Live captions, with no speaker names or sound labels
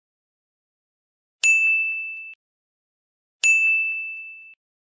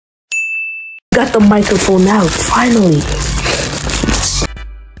Got the microphone out, finally.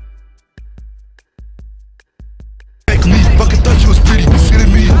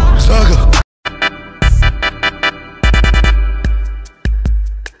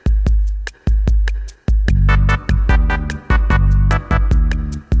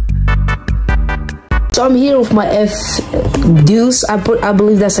 So I'm here with my FDUCE, I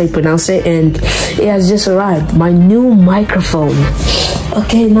believe that's how you pronounce it, and it has just arrived, my new microphone.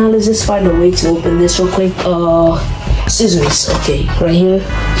 Okay, now let's just find a way to open this real quick. Scissors, okay, right here,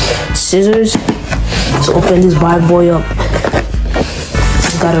 scissors, to open this bad boy up.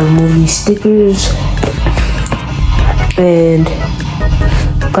 Gotta remove these stickers, and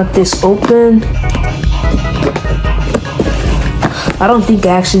cut this open. I don't think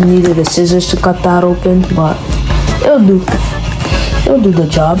I actually needed the scissors to cut that open, but it'll do the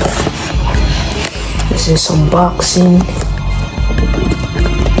job. This is unboxing.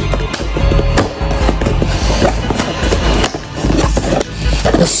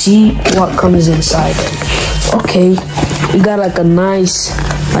 Let's see what comes inside. Okay, we got like a nice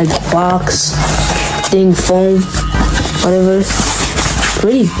like box thing, foam, whatever.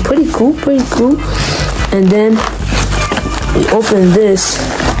 Pretty cool. And then we open this.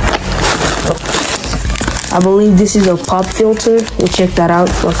 I believe this is a pop filter. We'll check that out.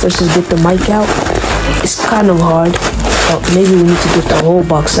 But first, let's get the mic out. It's kind of hard, but maybe we need to get the whole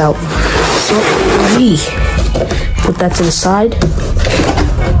box out. So we put that to the side,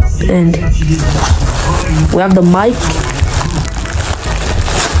 and we have the mic.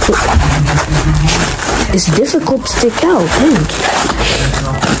 It's difficult to take out. Dang.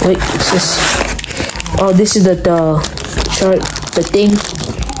 Wait, it's just. Oh, this is the thing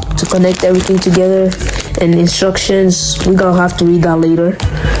to connect everything together, and instructions. We're gonna have to read that later.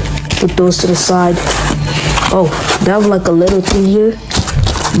 Put those to the side. Oh, they have like a little thing here,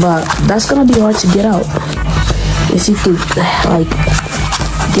 but that's gonna be hard to get out. If you could like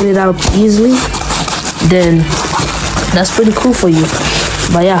get it out easily, then that's pretty cool for you.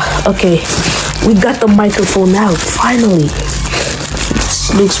 But yeah, okay, we got the microphone out finally.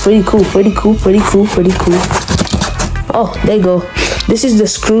 This looks pretty cool. Oh, there you go. This is the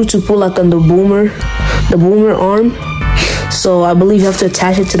screw to pull like on the boomer arm. So I believe you have to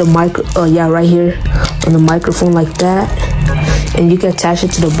attach it to the right here on the microphone like that, and you can attach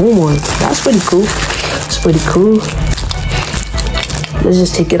it to the boom arm. That's pretty cool. It's pretty cool. Let's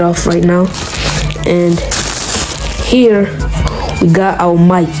just take it off right now. And here we got our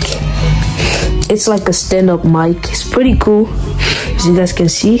mic. It's like a stand-up mic. It's pretty cool, as you guys can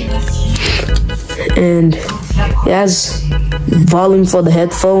see. And it has volume for the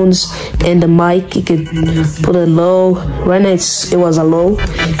headphones and the mic. You could put it low. Right now it was a low,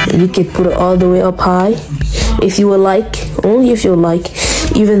 and you could put it all the way up high if you would like. Only if you would like.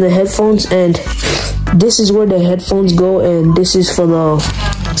 Even the headphones, and this is where the headphones go, and this is for the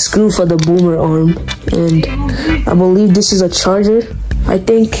screw for the boomer arm. And I believe this is a charger. I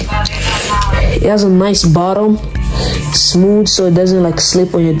think it has a nice bottom, smooth, so it doesn't like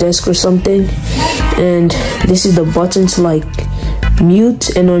slip on your desk or something. And this is the button to like mute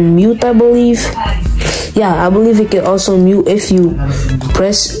and unmute, I believe. Yeah, I believe it can also mute if you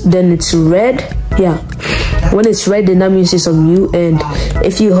press, then it's red. Yeah, when it's red, then that means it's on mute. And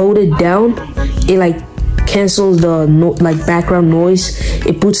if you hold it down, it like cancels the background noise.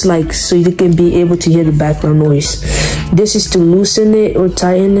 It puts like, so you can be able to hear the background noise. This is to loosen it or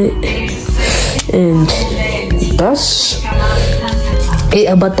tighten it. And that's it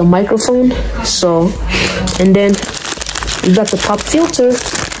about the microphone. So, and then you got the pop filter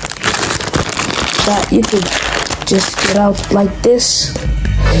that you could just get out like this.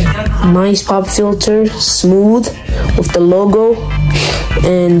 Nice pop filter, smooth with the logo.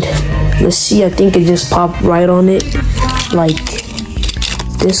 And let's see, I think it just popped right on it like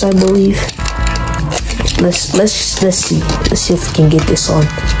this, I believe. Let's see if we can get this on.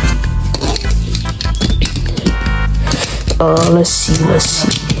 Let's see.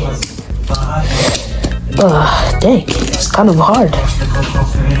 Dang, it's kind of hard.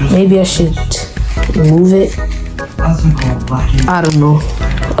 Maybe I should remove it. I don't know.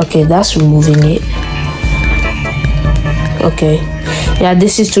 Okay, that's removing it. Okay, yeah,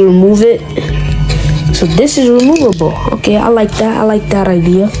 this is to remove it. So this is removable. Okay, I like that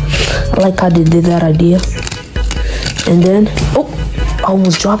idea. I like how they did that idea. And then, oh, I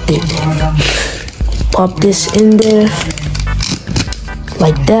almost dropped it. Pop this in there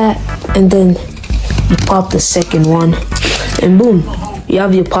like that, and then you pop the second one, and boom, you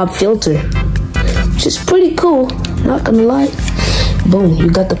have your pop filter, which is pretty cool, not gonna lie. Boom, you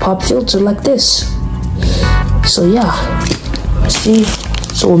got the pop filter like this. So yeah, see,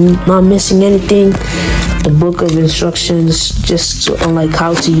 so I'm not missing anything. The book of instructions, just on like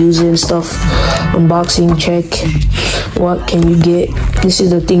how to use it and stuff. Unboxing, check. What can you get? This is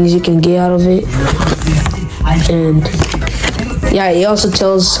the things you can get out of it. And yeah, it also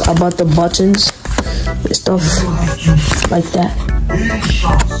tells about the buttons and stuff like that.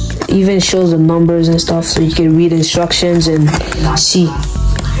 It even shows the numbers and stuff, so you can read instructions and see,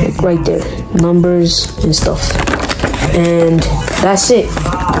 like right there, numbers and stuff. And that's it.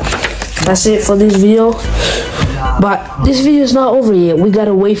 That's it for this video. But this video is not over yet. We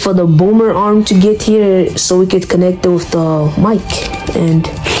gotta wait for the boomer arm to get here so we can connect it with the mic, and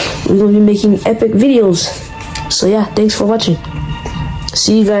we're gonna be making epic videos. So yeah, thanks for watching.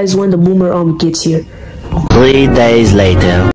 See you guys when the boomer arm gets here. 3 days later.